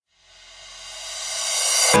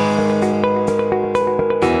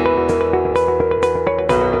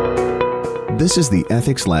This is the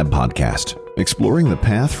Ethics Lab podcast, exploring the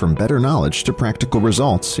path from better knowledge to practical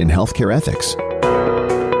results in healthcare ethics.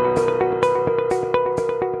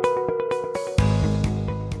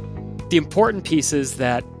 The important piece is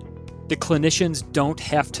that the clinicians don't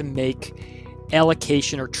have to make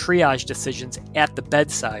allocation or triage decisions at the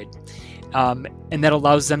bedside. And that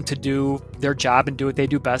allows them to do their job and do what they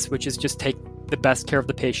do best, which is just take the best care of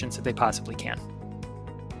the patients that they possibly can.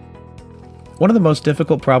 One of the most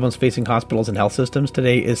difficult problems facing hospitals and health systems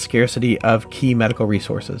today is scarcity of key medical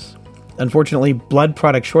resources. Unfortunately, blood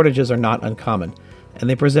product shortages are not uncommon, and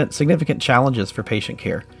they present significant challenges for patient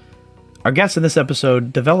care. Our guests in this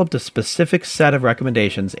episode developed a specific set of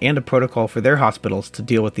recommendations and a protocol for their hospitals to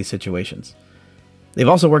deal with these situations. They've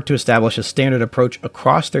also worked to establish a standard approach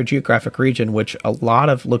across their geographic region, which a lot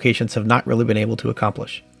of locations have not really been able to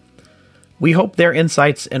accomplish. We hope their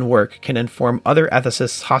insights and work can inform other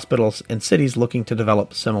ethicists, hospitals, and cities looking to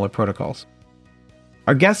develop similar protocols.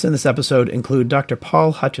 Our guests in this episode include Dr.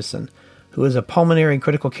 Paul Hutchison, who is a pulmonary and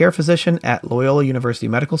critical care physician at Loyola University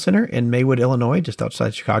Medical Center in Maywood, Illinois, just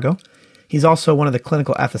outside Chicago. He's also one of the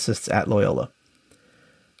clinical ethicists at Loyola.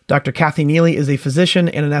 Dr. Kathy Neely is a physician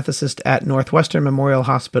and an ethicist at Northwestern Memorial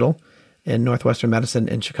Hospital in Northwestern Medicine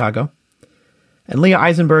in Chicago. And Leah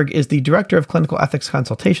Eisenberg is the Director of Clinical Ethics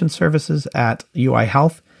Consultation Services at UI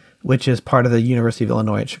Health, which is part of the University of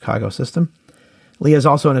Illinois at Chicago system. Leah is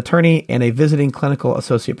also an attorney and a visiting clinical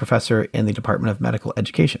associate professor in the Department of Medical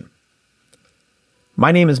Education.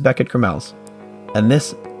 My name is Beckett Kremels, and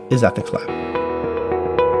this is Ethics Lab.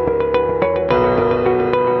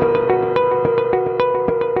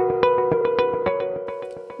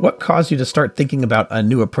 What caused you to start thinking about a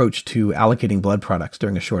new approach to allocating blood products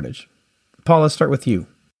during a shortage? Paul, let's start with you.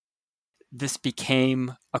 This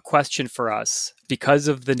became a question for us because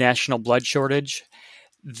of the national blood shortage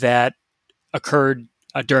that occurred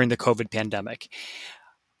during the COVID pandemic.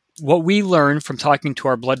 What we learned from talking to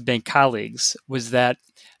our blood bank colleagues was that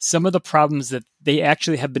some of the problems that they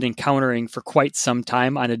actually have been encountering for quite some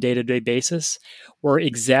time on a day-to-day basis were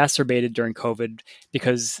exacerbated during COVID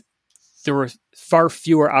because there were far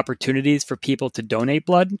fewer opportunities for people to donate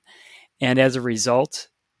blood. And as a result,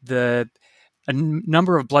 a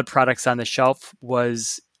number of blood products on the shelf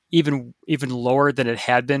was even lower than it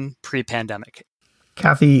had been pre-pandemic.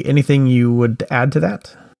 Kathy, anything you would add to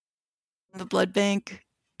that? The blood bank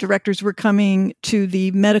directors were coming to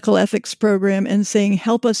the medical ethics program and saying,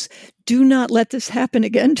 help us, do not let this happen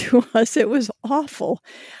again to us. It was awful.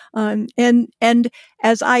 And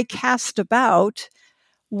as I cast about,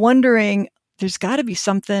 wondering, there's got to be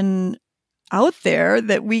something out there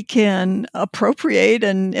that we can appropriate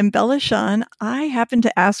and embellish on, I happened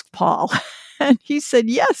to ask Paul. And he said,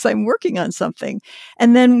 yes, I'm working on something.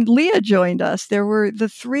 And then Leah joined us. There were the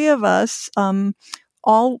three of us,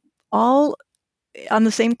 all on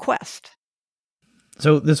the same quest.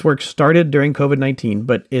 So this work started during COVID-19,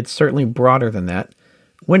 but it's certainly broader than that.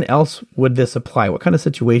 When else would this apply? What kind of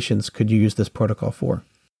situations could you use this protocol for?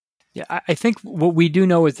 Yeah, I think what we do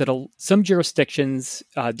know is that some jurisdictions,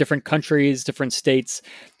 different countries, different states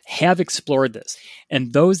have explored this.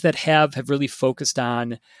 And those that have really focused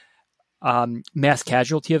on mass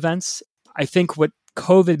casualty events. I think what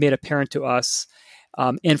COVID made apparent to us,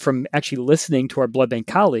 and from actually listening to our blood bank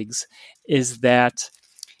colleagues, is that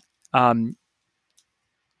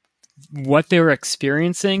what they were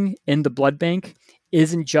experiencing in the blood bank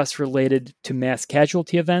isn't just related to mass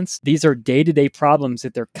casualty events. These are day-to-day problems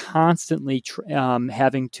that they're constantly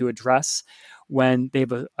having to address when they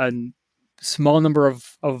have a small number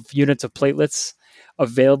of units of platelets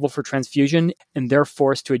available for transfusion, and they're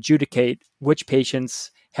forced to adjudicate which patients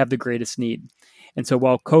have the greatest need. And so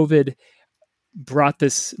while COVID brought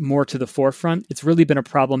this more to the forefront, it's really been a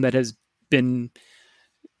problem that has been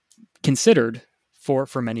considered for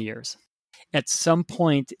many years. At some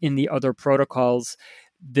point in the other protocols,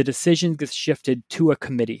 the decision gets shifted to a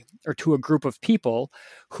committee or to a group of people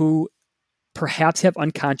who perhaps have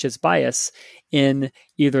unconscious bias in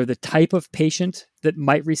either the type of patient that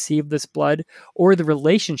might receive this blood or the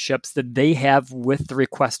relationships that they have with the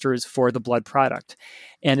requesters for the blood product.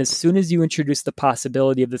 And as soon as you introduce the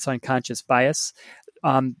possibility of this unconscious bias,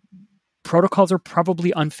 protocols are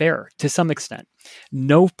probably unfair to some extent.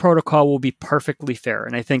 No protocol will be perfectly fair.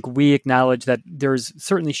 And I think we acknowledge that there's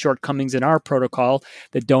certainly shortcomings in our protocol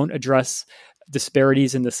that don't address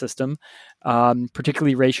disparities in the system,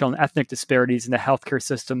 particularly racial and ethnic disparities in the healthcare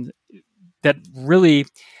system that really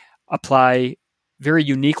apply very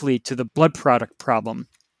uniquely to the blood product problem.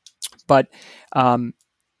 But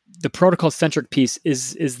the protocol-centric piece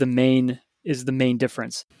is the main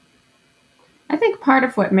difference. I think part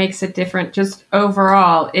of what makes it different just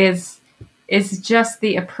overall is is just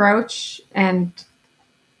the approach and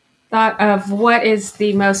thought of what is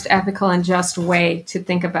the most ethical and just way to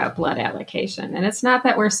think about blood allocation. And it's not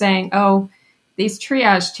that we're saying, oh, these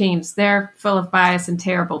triage teams, they're full of bias and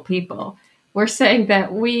terrible people. We're saying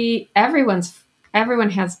that everyone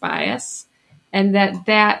has bias, and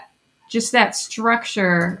that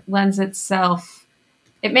structure lends itself,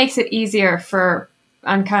 it makes it easier for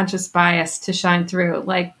unconscious bias to shine through.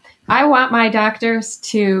 Like, I want my doctors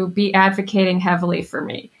to be advocating heavily for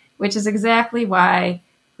me, which is exactly why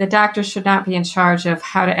the doctor should not be in charge of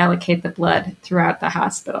how to allocate the blood throughout the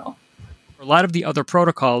hospital. A lot of the other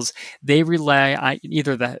protocols, they rely on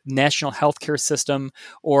either the national healthcare system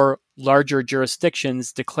or larger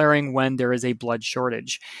jurisdictions declaring when there is a blood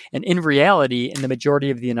shortage. And in reality, in the majority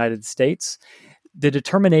of the United States, the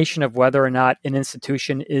determination of whether or not an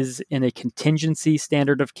institution is in a contingency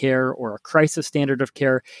standard of care or a crisis standard of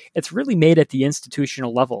care, it's really made at the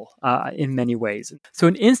institutional level in many ways. So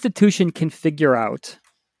an institution can figure out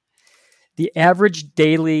the average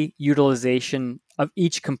daily utilization of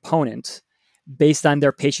each component based on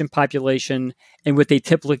their patient population and what they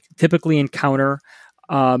typically encounter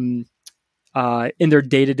in their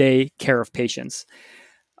day-to-day care of patients.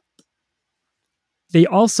 They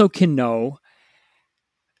also can know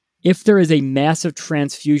if there is a massive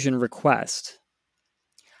transfusion request,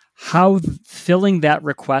 how filling that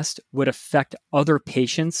request would affect other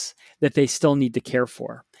patients that they still need to care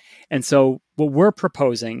for. And so what we're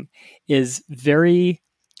proposing is very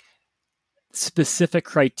specific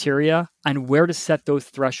criteria on where to set those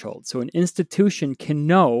thresholds. So an institution can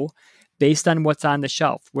know, based on what's on the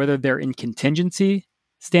shelf, whether they're in contingency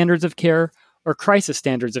standards of care or crisis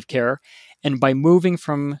standards of care. And by moving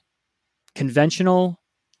from conventional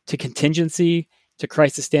to contingency to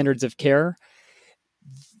crisis standards of care,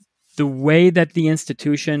 the way that the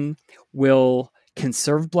institution will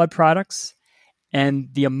conserve blood products and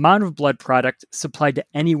the amount of blood product supplied to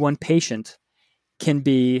any one patient can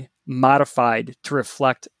be modified to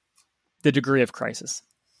reflect the degree of crisis.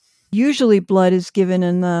 Usually blood is given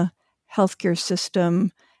in the healthcare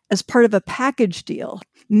system as part of a package deal.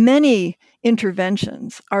 Many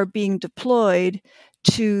interventions are being deployed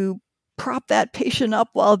to prop that patient up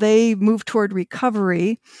while they move toward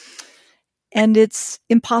recovery. And it's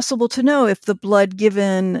impossible to know if the blood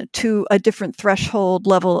given to a different threshold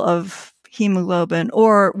level of hemoglobin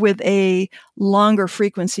or with a longer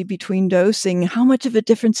frequency between dosing, how much of a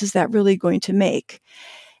difference is that really going to make?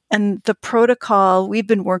 And the protocol we've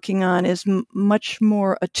been working on is much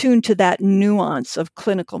more attuned to that nuance of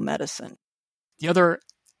clinical medicine. The other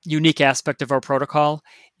unique aspect of our protocol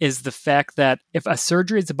is the fact that if a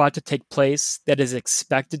surgery is about to take place that is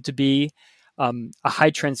expected to be a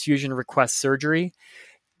high transfusion request surgery,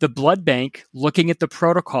 the blood bank, looking at the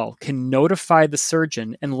protocol, can notify the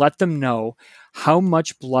surgeon and let them know how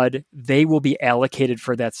much blood they will be allocated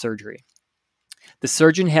for that surgery. The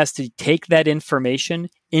surgeon has to take that information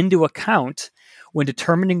into account when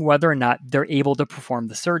determining whether or not they're able to perform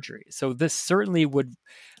the surgery. So this certainly would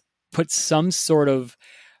put some sort of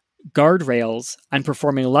guardrails on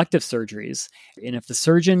performing elective surgeries. And if the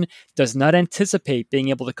surgeon does not anticipate being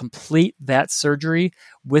able to complete that surgery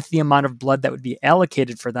with the amount of blood that would be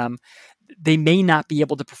allocated for them, they may not be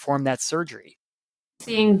able to perform that surgery.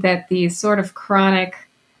 Seeing that these sort of chronic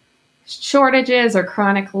shortages or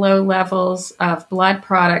chronic low levels of blood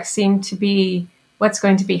products seem to be what's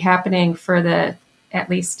going to be happening for the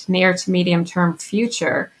at least near to medium term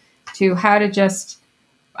future, to how to just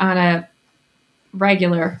on a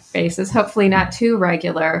regular basis, hopefully not too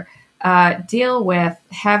regular, deal with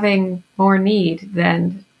having more need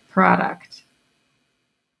than product.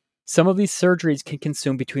 Some of these surgeries can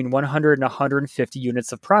consume between 100 and 150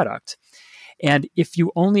 units of product. And if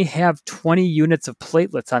you only have 20 units of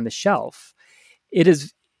platelets on the shelf, it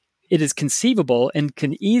is conceivable and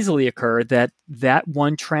can easily occur that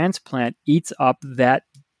one transplant eats up that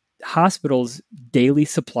hospital's daily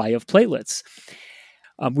supply of platelets.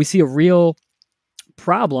 We see a real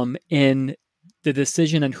problem in the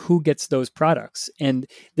decision on who gets those products. And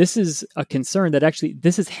this is a concern that actually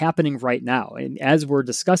this is happening right now. And as we're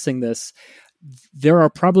discussing this, there are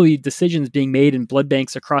probably decisions being made in blood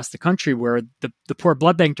banks across the country where the poor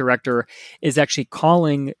blood bank director is actually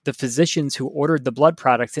calling the physicians who ordered the blood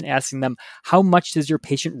products and asking them, how much does your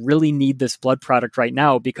patient really need this blood product right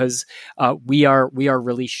now? Because we are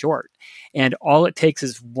really short. And all it takes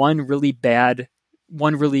is one really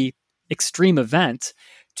extreme event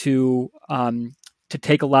to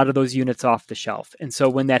take a lot of those units off the shelf. And so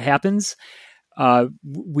when that happens,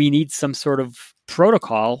 we need some sort of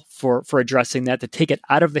protocol for addressing that to take it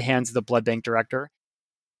out of the hands of the blood bank director.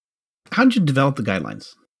 How did you develop the guidelines?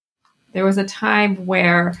 There was a time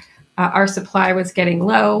where our supply was getting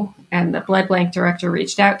low, and the blood bank director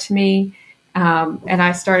reached out to me, and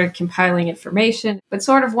I started compiling information. But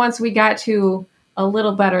sort of once we got to a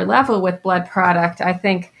little better level with blood product, I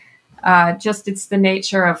think just it's the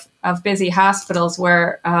nature of busy hospitals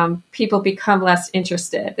where people become less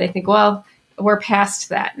interested. They think, well, we're past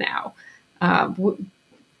that now.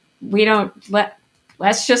 We don't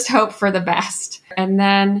let's just hope for the best. And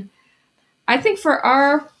then I think for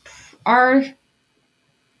our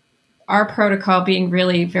protocol being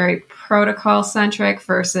really very protocol centric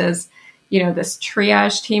versus, this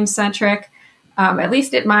triage team centric, at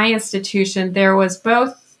least at my institution, there was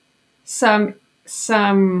both some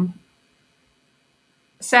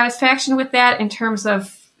satisfaction with that in terms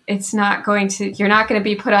of you're not going to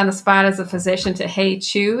be put on the spot as a physician to, hey,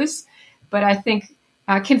 choose. But I think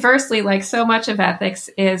conversely, like so much of ethics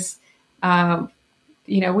is,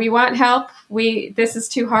 we want help. This is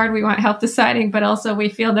too hard. We want help deciding, but also we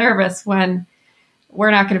feel nervous when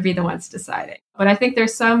we're not going to be the ones deciding. But I think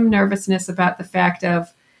there's some nervousness about the fact of,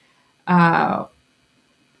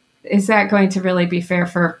 is that going to really be fair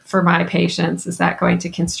for my patients? Is that going to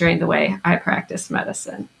constrain the way I practice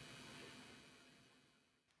medicine?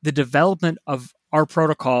 The development of our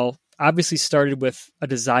protocol obviously started with a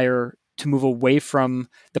desire to move away from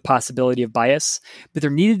the possibility of bias, but there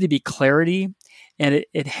needed to be clarity, and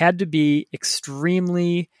it had to be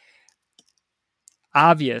extremely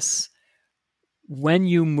obvious when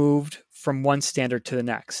you moved from one standard to the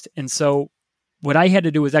next. And so what I had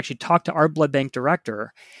to do was actually talk to our blood bank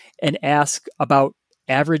director and ask about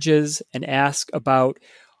averages and ask about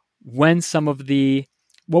what were some of the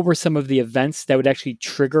events that would actually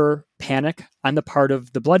trigger panic on the part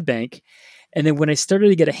of the blood bank. And then when I started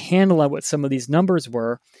to get a handle on what some of these numbers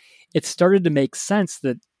were, it started to make sense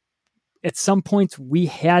that at some points we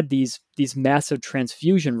had these massive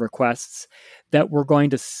transfusion requests that were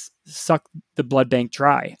going to suck the blood bank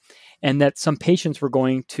dry, and that some patients were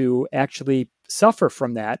going to actually suffer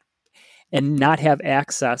from that and not have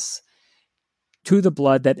access to the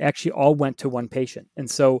blood that actually all went to one patient. And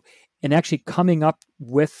so in actually coming up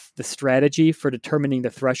with the strategy for determining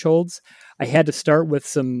the thresholds, I had to start with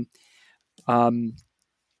some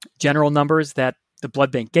general numbers that the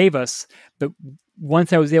blood bank gave us. But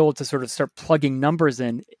once I was able to sort of start plugging numbers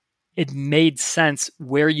in, it made sense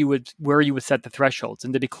where you would set the thresholds.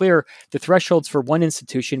 And to be clear, the thresholds for one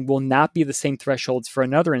institution will not be the same thresholds for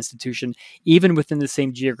another institution, even within the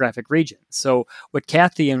same geographic region. So what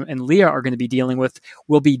Kathy and Leah are going to be dealing with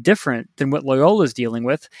will be different than what Loyola is dealing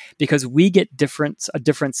with, because we get a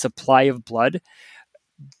different supply of blood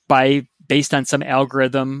based on some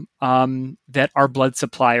algorithm that our blood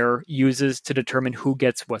supplier uses to determine who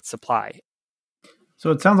gets what supply. So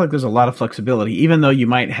it sounds like there's a lot of flexibility, even though you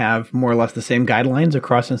might have more or less the same guidelines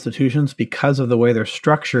across institutions. Because of the way they're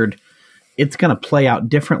structured, it's going to play out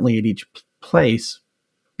differently at each place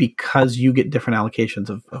because you get different allocations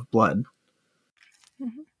of blood.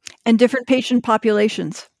 Mm-hmm. And different patient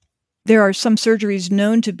populations. There are some surgeries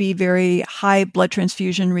known to be very high blood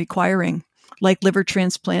transfusion requiring, like liver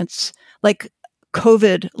transplants, like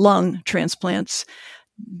COVID lung transplants.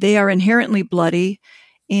 They are inherently bloody.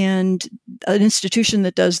 And an institution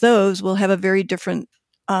that does those will have a very different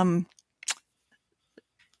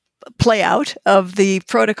play out of the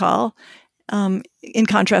protocol in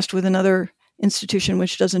contrast with another institution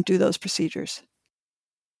which doesn't do those procedures.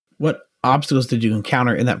 What obstacles did you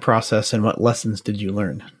encounter in that process, and what lessons did you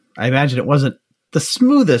learn? I imagine it wasn't the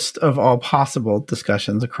smoothest of all possible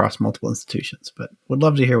discussions across multiple institutions, but would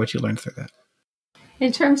love to hear what you learned through that.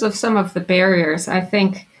 In terms of some of the barriers, I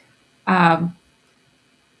think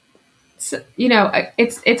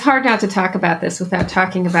it's hard not to talk about this without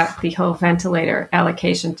talking about the whole ventilator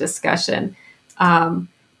allocation discussion. And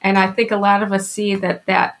I think a lot of us see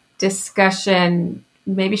that discussion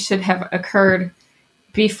maybe should have occurred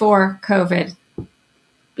before COVID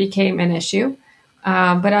became an issue.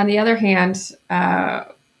 But on the other hand,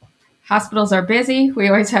 hospitals are busy. We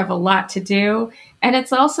always have a lot to do. And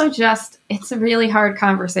it's also it's a really hard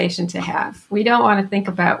conversation to have. We don't want to think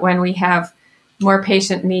about when we have more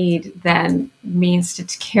patient need than means to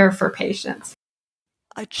care for patients.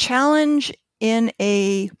 A challenge in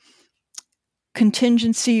a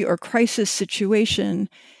contingency or crisis situation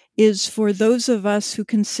is for those of us who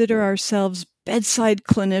consider ourselves bedside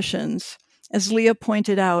clinicians, as Leah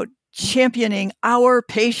pointed out, championing our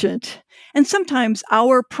patient and sometimes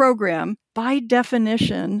our program. By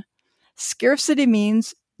definition, scarcity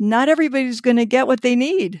means not everybody's going to get what they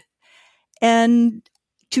need. And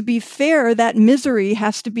to be fair, that misery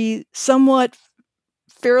has to be somewhat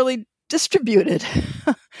fairly distributed.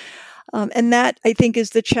 And that, I think,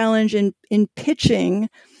 is the challenge in pitching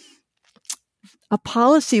a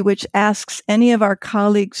policy which asks any of our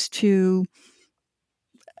colleagues to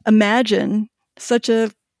imagine such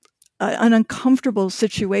an uncomfortable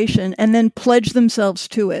situation and then pledge themselves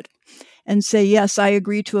to it and say, yes, I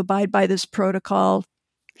agree to abide by this protocol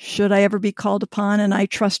should I ever be called upon, and I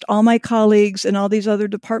trust all my colleagues and all these other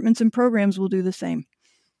departments and programs will do the same.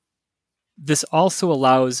 This also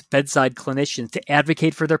allows bedside clinicians to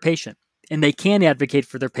advocate for their patient. And they can advocate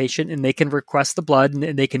for their patient, and they can request the blood,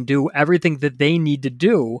 and they can do everything that they need to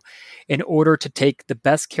do in order to take the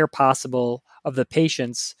best care possible of the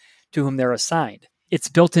patients to whom they're assigned. It's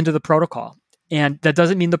built into the protocol. And that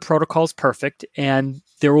doesn't mean the protocol is perfect. And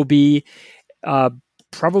there will be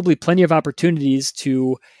probably plenty of opportunities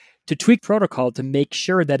to tweak protocol to make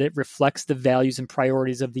sure that it reflects the values and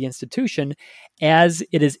priorities of the institution as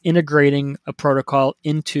it is integrating a protocol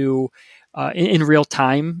into in real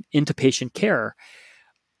time into patient care.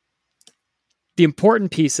 The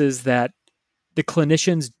important piece is that the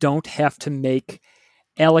clinicians don't have to make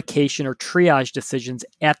allocation or triage decisions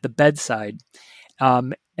at the bedside.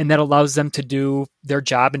 And that allows them to do their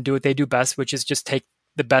job and do what they do best, which is just take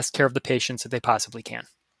the best care of the patients that they possibly can.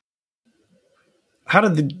 How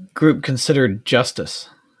did the group consider justice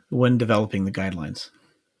when developing the guidelines?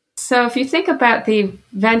 So if you think about the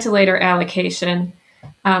ventilator allocation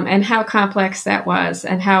and how complex that was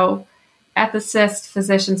and how ethicists,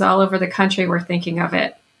 physicians all over the country were thinking of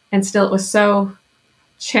it, and still it was so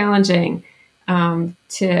challenging to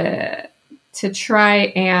try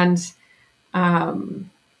and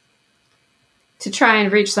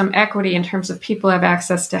reach some equity in terms of people who have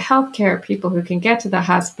access to healthcare, people who can get to the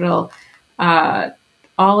hospital,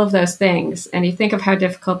 all of those things. And you think of how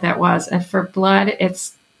difficult that was. And for blood,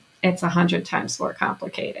 it's 100 times more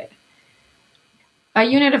complicated. A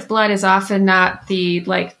unit of blood is often not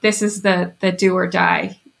this is the do or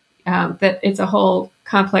die. That it's a whole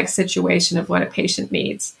complex situation of what a patient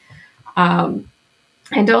needs. And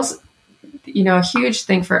also, a huge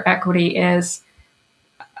thing for equity is,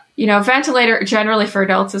 a ventilator generally for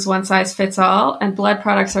adults is one size fits all, and blood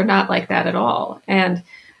products are not like that at all. And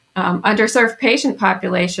underserved patient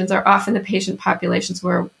populations are often the patient populations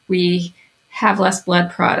where we have less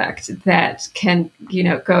blood product that can,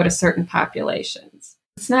 go to certain populations.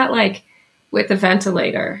 It's not like with the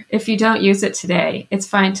ventilator. If you don't use it today, it's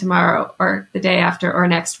fine tomorrow or the day after or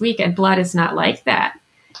next week. And blood is not like that.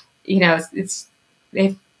 If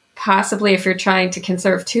you're trying to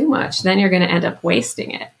conserve too much, then you're going to end up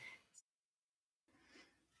wasting it.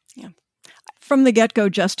 Yeah. From the get-go,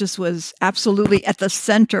 justice was absolutely at the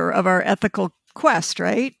center of our ethical quest,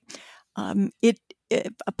 right?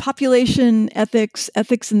 Population ethics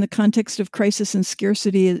in the context of crisis and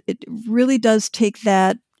scarcity, it really does take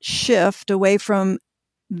that shift away from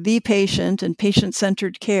the patient and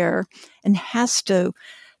patient-centered care and has to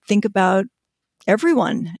think about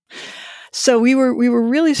everyone. So we were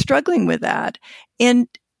really struggling with that. And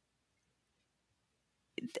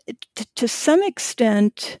to some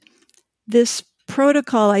extent, this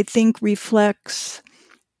protocol, I think, reflects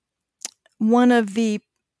one of the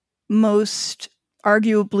most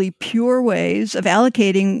arguably pure ways of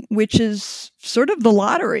allocating, which is sort of the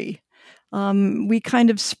lottery. We kind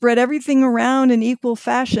of spread everything around in equal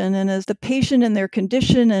fashion, and as the patient and their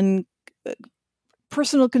condition and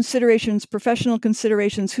personal considerations, professional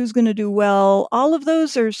considerations, who's going to do well, all of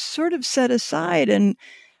those are sort of set aside, and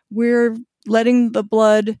we're letting the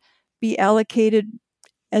blood be allocated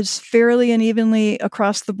as fairly and evenly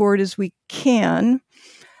across the board as we can.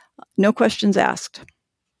 No questions asked.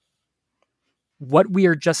 What we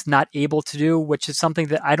are just not able to do, which is something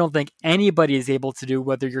that I don't think anybody is able to do,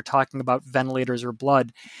 whether you're talking about ventilators or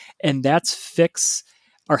blood, and that's fix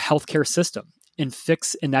our healthcare system and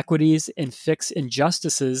fix inequities and fix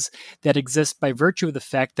injustices that exist by virtue of the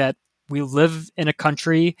fact that we live in a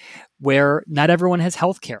country where not everyone has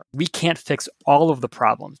healthcare. We can't fix all of the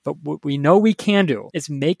problems, but what we know we can do is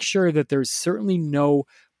make sure that there's certainly no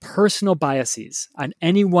personal biases on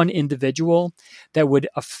any one individual that would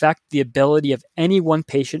affect the ability of any one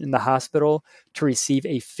patient in the hospital to receive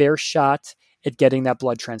a fair shot at getting that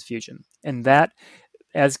blood transfusion. And that,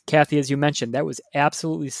 as Kathy, as you mentioned, that was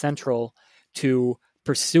absolutely central to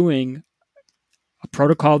pursuing a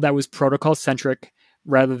protocol that was protocol-centric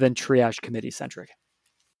rather than triage committee-centric.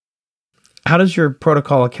 How does your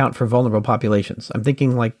protocol account for vulnerable populations? I'm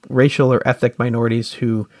thinking like racial or ethnic minorities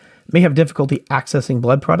who may have difficulty accessing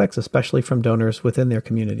blood products, especially from donors within their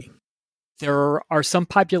community. There are some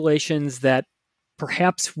populations that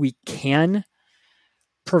perhaps we can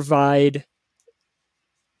provide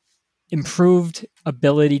improved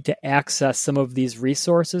ability to access some of these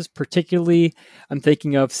resources. Particularly, I'm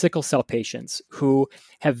thinking of sickle cell patients who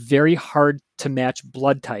have very hard to match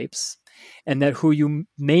blood types, and that who you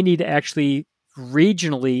may need to actually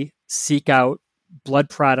regionally seek out blood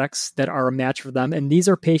products that are a match for them. And these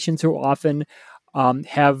are patients who often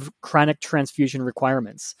have chronic transfusion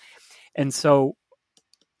requirements. And so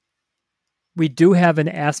we do have an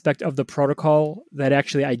aspect of the protocol that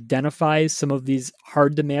actually identifies some of these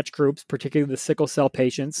hard to match groups, particularly the sickle cell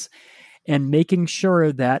patients, and making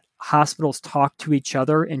sure that hospitals talk to each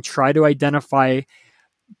other and try to identify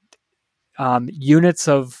units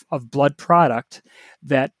of blood product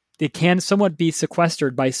that it can somewhat be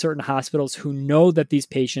sequestered by certain hospitals who know that these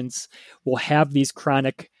patients will have these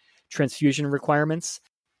chronic transfusion requirements.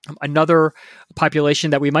 Another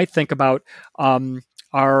population that we might think about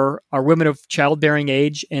are women of childbearing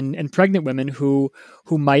age and pregnant women who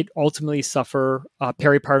might ultimately suffer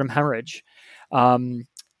peripartum hemorrhage.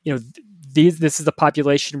 This is a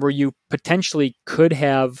population where you potentially could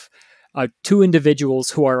have two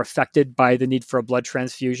individuals who are affected by the need for a blood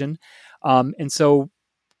transfusion. And so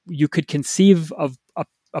you could conceive of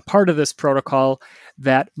a part of this protocol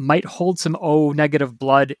that might hold some O negative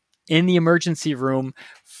blood in the emergency room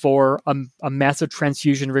for a massive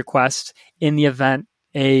transfusion request in the event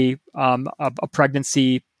a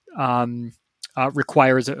pregnancy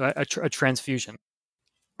requires a transfusion.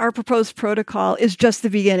 Our proposed protocol is just the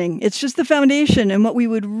beginning. It's just the foundation. And what we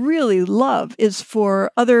would really love is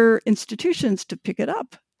for other institutions to pick it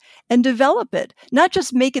up and develop it, not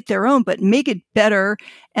just make it their own, but make it better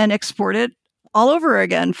and export it all over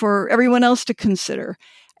again for everyone else to consider.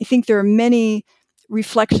 I think there are many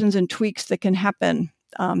reflections and tweaks that can happen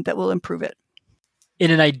that will improve it. In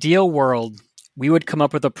an ideal world, we would come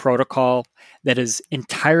up with a protocol that is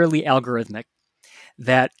entirely algorithmic,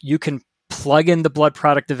 that you can plug in the blood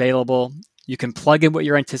product available, you can plug in what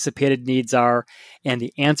your anticipated needs are, and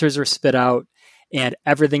the answers are spit out, and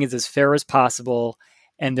everything is as fair as possible,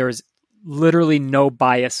 and there's literally no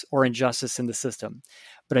bias or injustice in the system.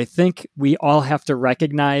 But I think we all have to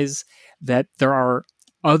recognize that there are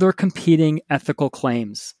other competing ethical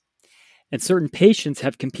claims, and certain patients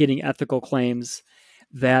have competing ethical claims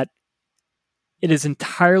that it is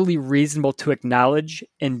entirely reasonable to acknowledge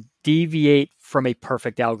and deviate from a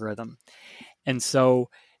perfect algorithm. And so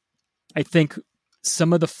I think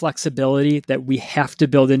some of the flexibility that we have to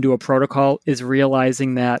build into a protocol is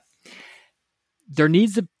realizing that there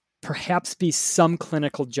needs to perhaps be some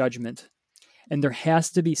clinical judgment, and there has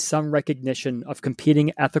to be some recognition of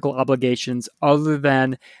competing ethical obligations other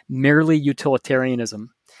than merely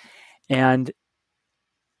utilitarianism. And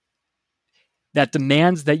that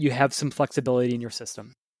demands that you have some flexibility in your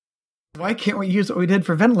system. Why can't we use what we did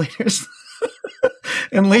for ventilators?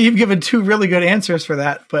 And Lee, you've given two really good answers for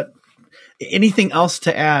that, but anything else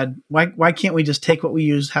to add? Why can't we just take what we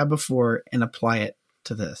had before and apply it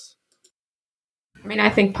to this? I mean, I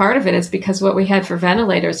think part of it is because what we had for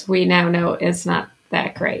ventilators, we now know is not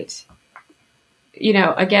that great.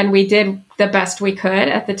 Again, we did the best we could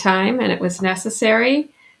at the time, and it was necessary.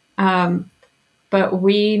 But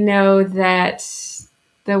we know that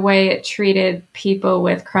the way it treated people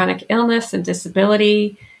with chronic illness and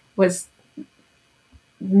disability was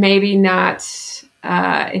maybe not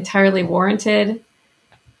entirely warranted.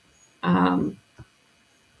 And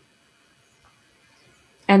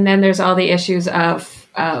then there's all the issues of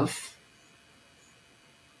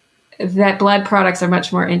that blood products are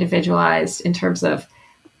much more individualized in terms of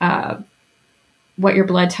what your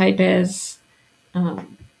blood type is,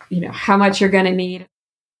 how much you're going to need.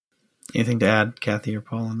 Anything to add, Kathy or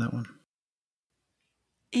Paul, on that one?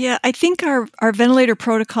 Yeah, I think our ventilator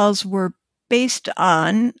protocols were based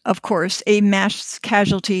on, of course, a mass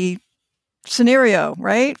casualty scenario,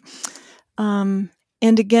 right? And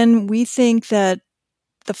again, we think that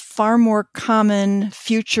the far more common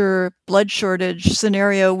future blood shortage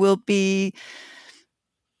scenario will be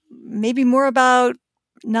maybe more about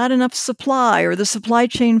not enough supply, or the supply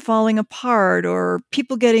chain falling apart, or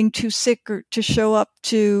people getting too sick or to show up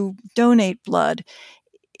to donate blood.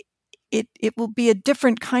 It will be a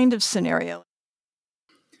different kind of scenario.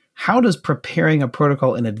 How does preparing a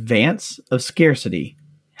protocol in advance of scarcity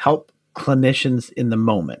help clinicians in the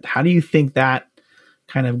moment? How do you think that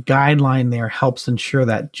kind of guideline there helps ensure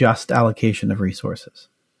that just allocation of resources?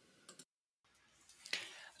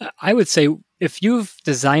 I would say if you've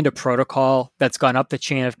designed a protocol that's gone up the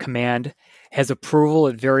chain of command, has approval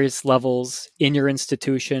at various levels in your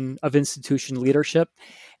institution of institution leadership,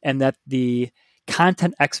 and that the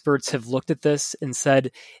content experts have looked at this and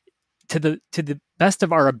said, to the best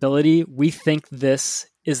of our ability, we think this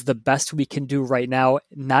is the best we can do right now,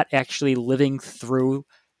 not actually living through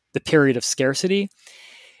the period of scarcity,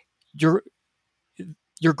 you're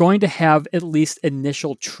going to have at least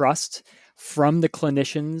initial trust from the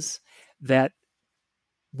clinicians that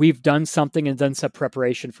we've done something and done some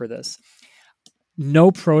preparation for this.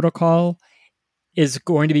 No protocol is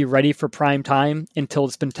going to be ready for prime time until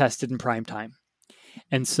it's been tested in prime time.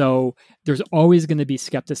 And so there's always going to be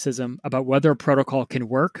skepticism about whether a protocol can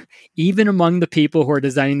work, even among the people who are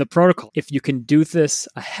designing the protocol. If you can do this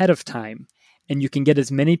ahead of time and you can get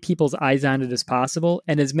as many people's eyes on it as possible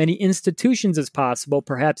and as many institutions as possible,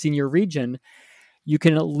 perhaps in your region, you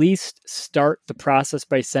can at least start the process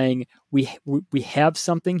by saying, we have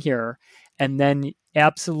something here, and then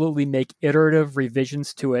absolutely make iterative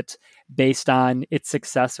revisions to it based on its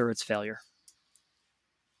success or its failure.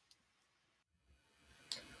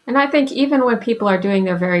 And I think even when people are doing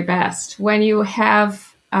their very best, when you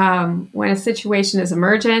have, when a situation is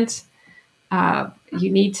emergent, you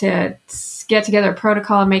need to get together a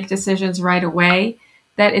protocol and make decisions right away,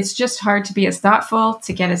 that it's just hard to be as thoughtful,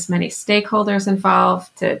 to get as many stakeholders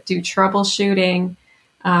involved, to do troubleshooting,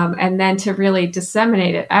 and then to really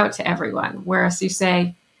disseminate it out to everyone. Whereas you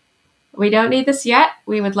say, we don't need this yet.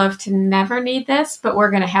 We would love to never need this, but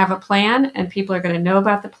we're going to have a plan and people are going to know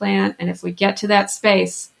about the plan. And if we get to that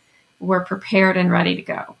space, we're prepared and ready to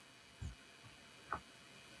go.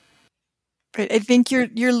 Right. I think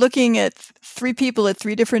you're looking at three people at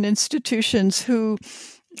three different institutions who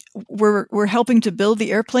were helping to build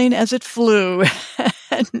the airplane as it flew.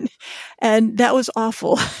 and that was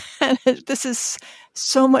awful. And this is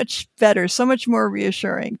so much better, so much more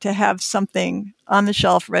reassuring to have something on the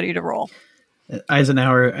shelf ready to roll.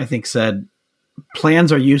 Eisenhower, I think, said,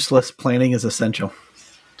 plans are useless, planning is essential.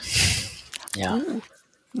 Yeah. Ooh,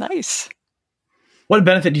 nice. What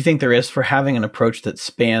benefit do you think there is for having an approach that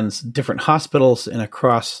spans different hospitals and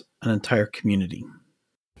across an entire community?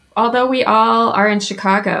 Although we all are in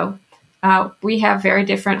Chicago, we have very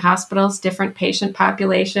different hospitals, different patient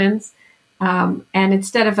populations. And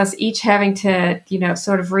instead of us each having to,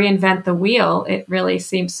 sort of reinvent the wheel, it really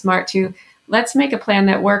seems smart to let's make a plan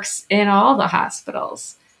that works in all the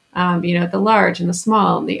hospitals, the large and the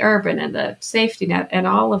small and the urban and the safety net and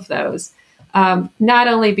all of those. Not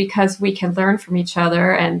only because we can learn from each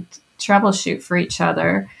other and troubleshoot for each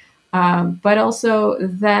other, but also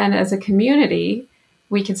then as a community,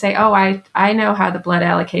 we can say, oh, I know how the blood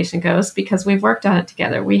allocation goes because we've worked on it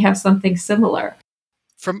together. We have something similar.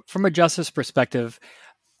 From a justice perspective,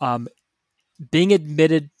 being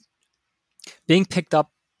picked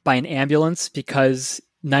up by an ambulance because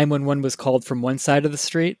 911 was called from one side of the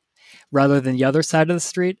street rather than the other side of the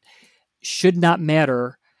street should not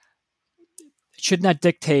matter, should not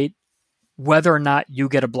dictate whether or not you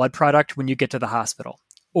get a blood product when you get to the hospital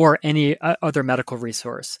or any other medical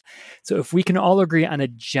resource. So if we can all agree on a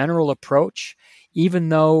general approach, even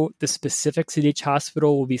though the specifics at each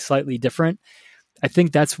hospital will be slightly different, I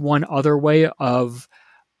think that's one other way of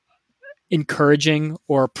encouraging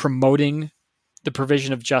or promoting the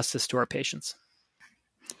provision of justice to our patients.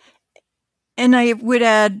 And I would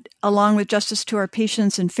add, along with justice to our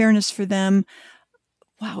patients and fairness for them,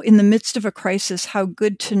 wow, in the midst of a crisis, how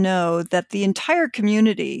good to know that the entire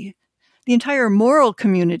community, the entire moral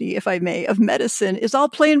community, if I may, of medicine is all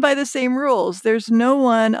playing by the same rules. There's no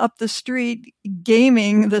one up the street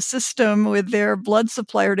gaming the system with their blood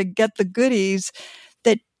supplier to get the goodies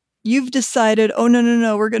that you've decided, oh,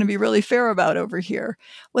 no, we're going to be really fair about over here.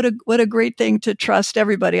 What a great thing to trust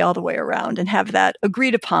everybody all the way around and have that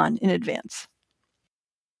agreed upon in advance.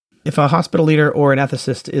 If a hospital leader or an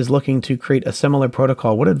ethicist is looking to create a similar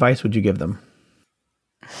protocol, what advice would you give them?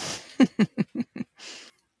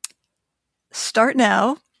 Start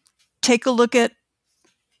now. Take a look at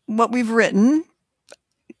what we've written.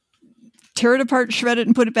 Tear it apart, shred it,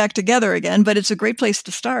 and put it back together again, but it's a great place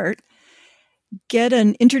to start. Get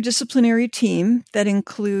an interdisciplinary team that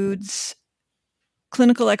includes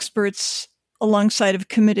clinical experts alongside of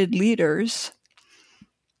committed leaders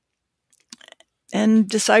and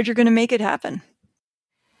decide you're going to make it happen.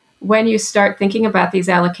 When you start thinking about these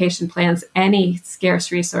allocation plans, any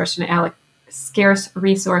scarce resource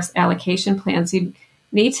allocation plans, you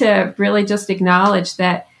need to really just acknowledge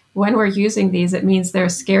that when we're using these, it means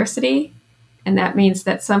there's scarcity, and that means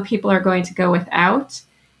that some people are going to go without,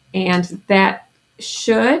 and that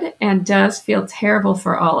should and does feel terrible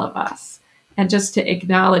for all of us. And just to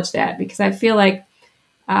acknowledge that, because I feel like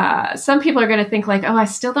some people are going to think like, oh, I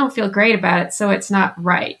still don't feel great about it, so it's not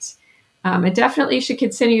right. It definitely should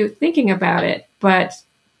continue thinking about it, but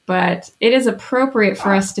it is appropriate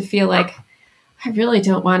for us to feel like, I really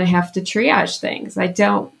don't want to have to triage things. I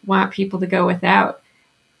don't want people to go without.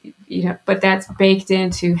 but that's baked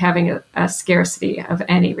into having a scarcity of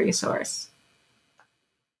any resource.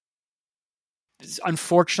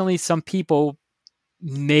 Unfortunately, some people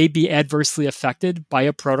may be adversely affected by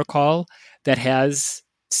a protocol that has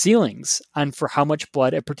ceilings on for how much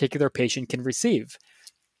blood a particular patient can receive.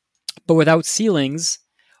 But without ceilings,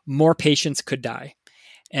 more patients could die.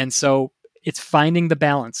 And so it's finding the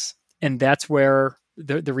balance. And that's where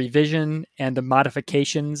the revision and the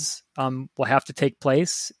modifications will have to take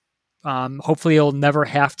place. Hopefully, it'll never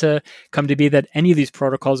have to come to be that any of these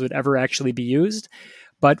protocols would ever actually be used.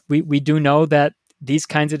 But we do know that these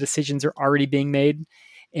kinds of decisions are already being made.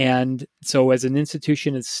 And so as an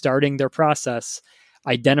institution is starting their process,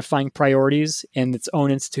 identifying priorities and its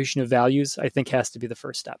own institution of values, I think has to be the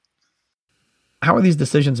first step. How are these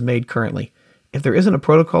decisions made currently? If there isn't a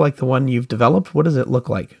protocol like the one you've developed, what does it look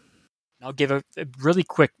like? I'll give a really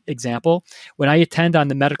quick example. When I attend on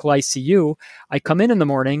the medical ICU, I come in the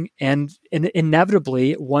morning and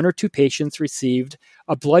inevitably one or two patients received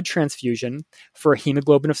a blood transfusion for a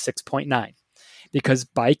hemoglobin of 6.9. Because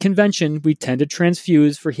by convention, we tend to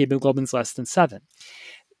transfuse for hemoglobins less than 7.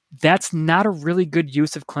 That's not a really good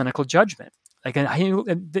use of clinical judgment. Like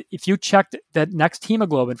if you checked that next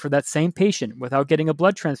hemoglobin for that same patient without getting a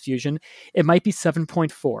blood transfusion, it might be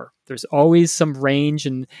 7.4. There's always some range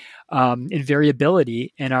and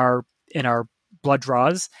variability in our blood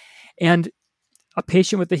draws, and a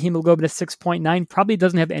patient with a hemoglobin of 6.9 probably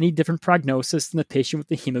doesn't have any different prognosis than the patient with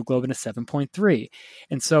the hemoglobin of 7.3.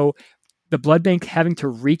 And so the blood bank having to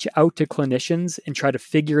reach out to clinicians and try to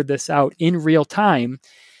figure this out in real time.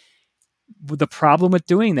 The problem with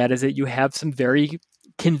doing that is that you have some very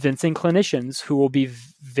convincing clinicians who will be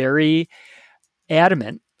very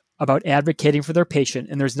adamant about advocating for their patient,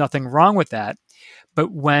 and there's nothing wrong with that.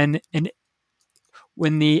 But when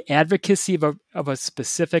the advocacy of a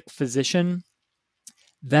specific physician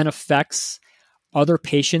then affects other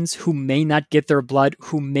patients who may not get their blood,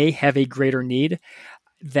 who may have a greater need,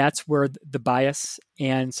 that's where the bias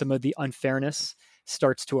and some of the unfairness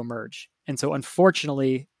starts to emerge. And so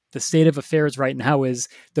unfortunately, the state of affairs right now is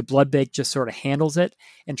the blood bank just sort of handles it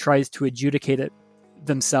and tries to adjudicate it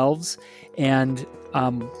themselves. And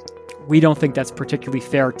we don't think that's particularly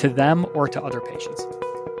fair to them or to other patients.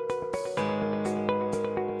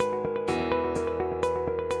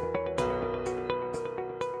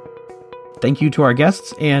 Thank you to our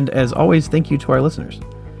guests, and as always, thank you to our listeners.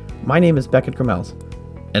 My name is Beckett Grimmels,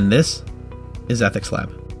 and this is Ethics Lab.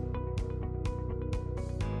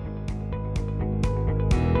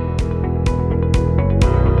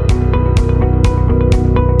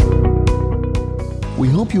 We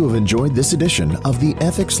hope you have enjoyed this edition of the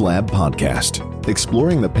Ethics Lab podcast,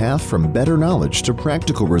 exploring the path from better knowledge to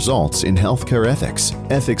practical results in healthcare ethics.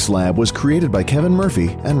 Ethics Lab was created by Kevin Murphy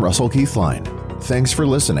and Russell Keithline. Thanks for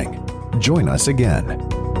listening. Join us again.